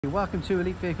Welcome to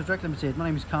Elite Vehicles Direct Limited. My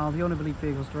name is Carl, the owner of Elite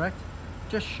Vehicles Direct.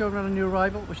 Just showing around a new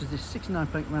arrival, which is this 69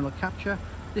 plate Renault Captur.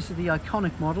 This is the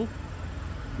iconic model.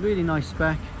 Really nice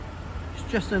spec.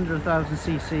 It's just under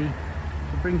 1000cc.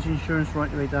 It brings your insurance right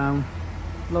the way down.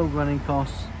 Low running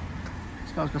costs.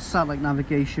 This car's got satellite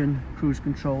navigation, cruise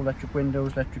control, electric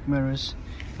windows, electric mirrors.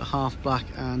 Got half black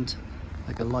and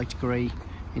like a light grey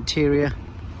interior.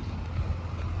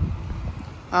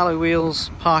 Alloy wheels,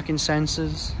 parking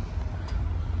sensors.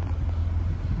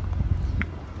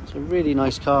 It's a really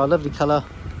nice car, lovely colour.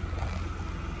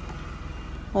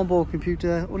 Onboard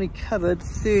computer, only covered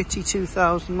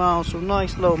 32,000 miles, so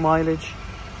nice low mileage.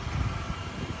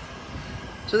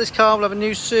 So this car will have a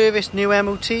new service, new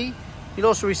MOT. You'll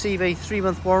also receive a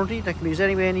 3-month warranty that can be used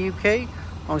anywhere in the UK,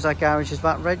 as long as that garage is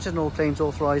VAT registered and all claims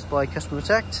authorised by Customer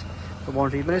Protect, the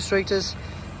warranty administrators.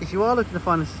 If you are looking to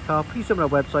finance this car, please visit our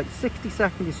website,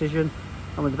 60-second decision,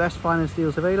 and with the best finance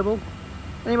deals available.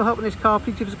 Any more help on this car,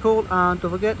 please give us a call, and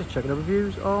don't forget to check out our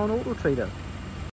reviews on Auto Trader.